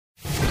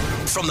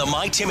From the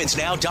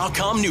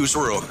MyTimminsNow.com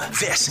newsroom,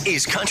 this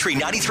is Country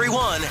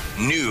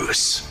 93.1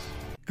 News.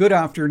 Good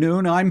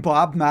afternoon, I'm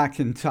Bob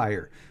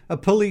McIntyre. A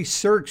police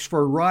search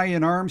for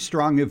Ryan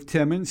Armstrong of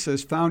Timmins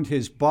has found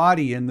his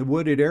body in the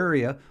wooded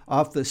area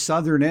off the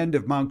southern end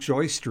of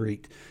Mountjoy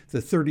Street. The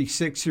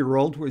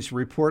 36-year-old was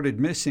reported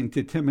missing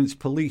to Timmins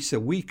police a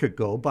week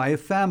ago by a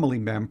family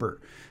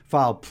member.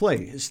 Foul play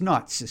is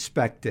not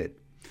suspected.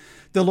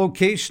 The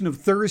location of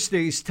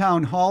Thursday's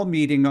town hall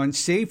meeting on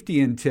safety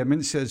in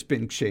Timmins has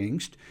been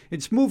changed.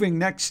 It's moving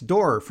next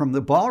door from the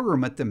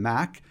ballroom at the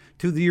MAC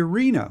to the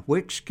arena,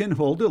 which can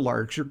hold a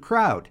larger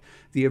crowd.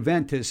 The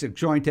event is a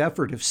joint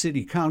effort of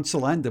City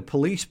Council and the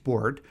Police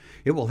Board.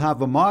 It will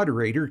have a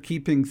moderator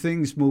keeping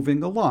things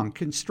moving along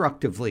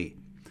constructively.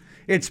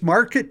 It's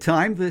market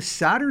time this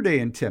Saturday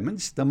in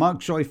Timmins. The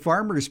Mountjoy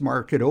Farmers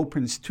Market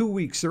opens 2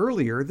 weeks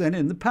earlier than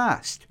in the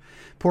past.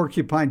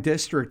 Porcupine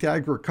District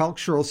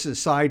Agricultural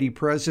Society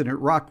President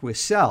Rock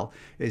Wissell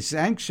is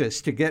anxious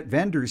to get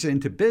vendors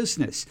into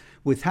business,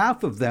 with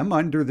half of them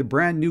under the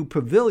brand new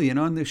pavilion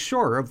on the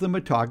shore of the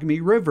Matagami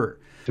River.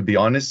 To be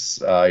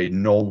honest, I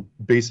know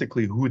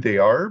basically who they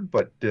are,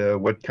 but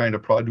what kind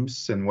of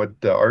produce and what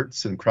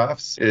arts and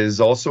crafts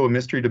is also a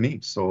mystery to me.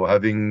 So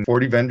having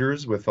 40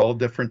 vendors with all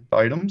different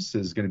items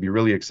is going to be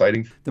really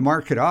exciting. The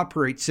market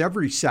operates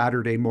every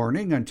Saturday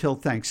morning until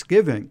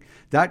Thanksgiving.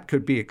 That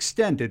could be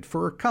extended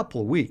for a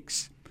couple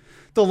weeks.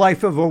 The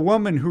life of a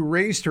woman who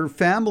raised her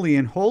family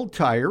in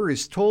Holdtire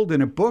is told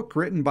in a book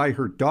written by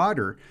her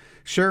daughter.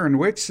 Sharon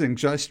Wixon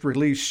just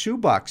released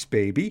Shoebox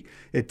Baby.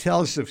 It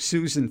tells of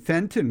Susan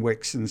Fenton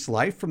Wixon's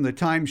life from the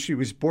time she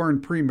was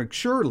born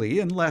prematurely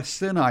in less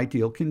than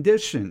ideal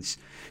conditions.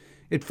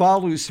 It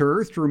follows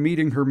her through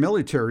meeting her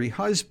military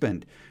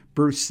husband.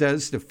 Bruce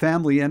says the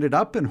family ended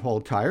up in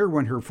Holdtire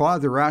when her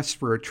father asked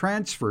for a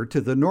transfer to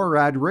the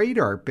NORAD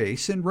radar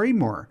base in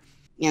Raymore.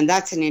 And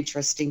that's an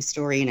interesting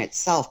story in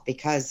itself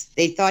because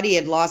they thought he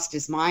had lost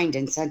his mind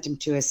and sent him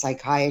to a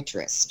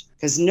psychiatrist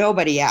because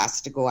nobody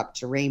asked to go up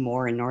to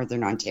Raymore in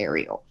Northern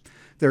Ontario.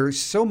 There's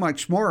so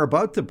much more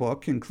about the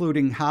book,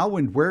 including how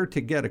and where to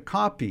get a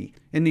copy,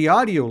 in the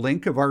audio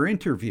link of our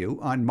interview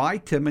on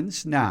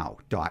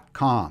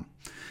mytimminsnow.com.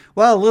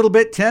 Well, a little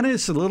bit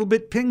tennis, a little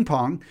bit ping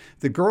pong.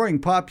 The growing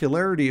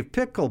popularity of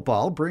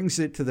pickleball brings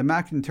it to the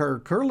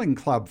McIntyre Curling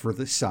Club for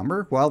the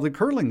summer while the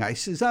curling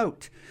ice is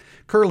out.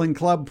 Curling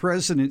Club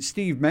President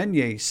Steve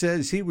Meunier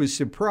says he was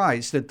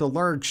surprised at the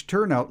large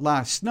turnout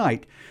last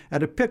night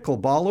at a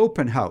pickleball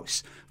open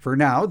house. For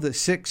now, the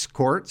 6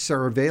 courts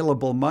are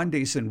available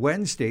Mondays and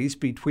Wednesdays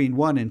between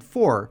 1 and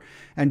 4,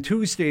 and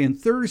Tuesday and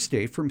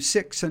Thursday from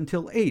 6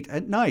 until 8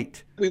 at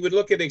night. We would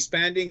look at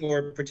expanding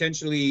or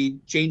potentially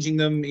changing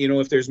them,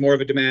 if there's more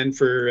of a demand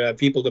for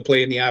people to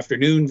play in the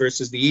afternoon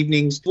versus the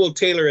evenings. We'll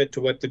tailor it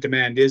to what the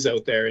demand is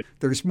out there.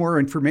 There's more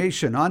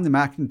information on the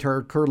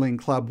McIntyre Curling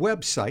Club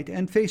website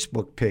and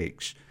Facebook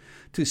page.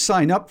 To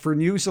sign up for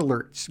news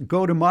alerts,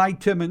 go to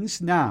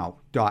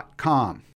mytimminsnow.com.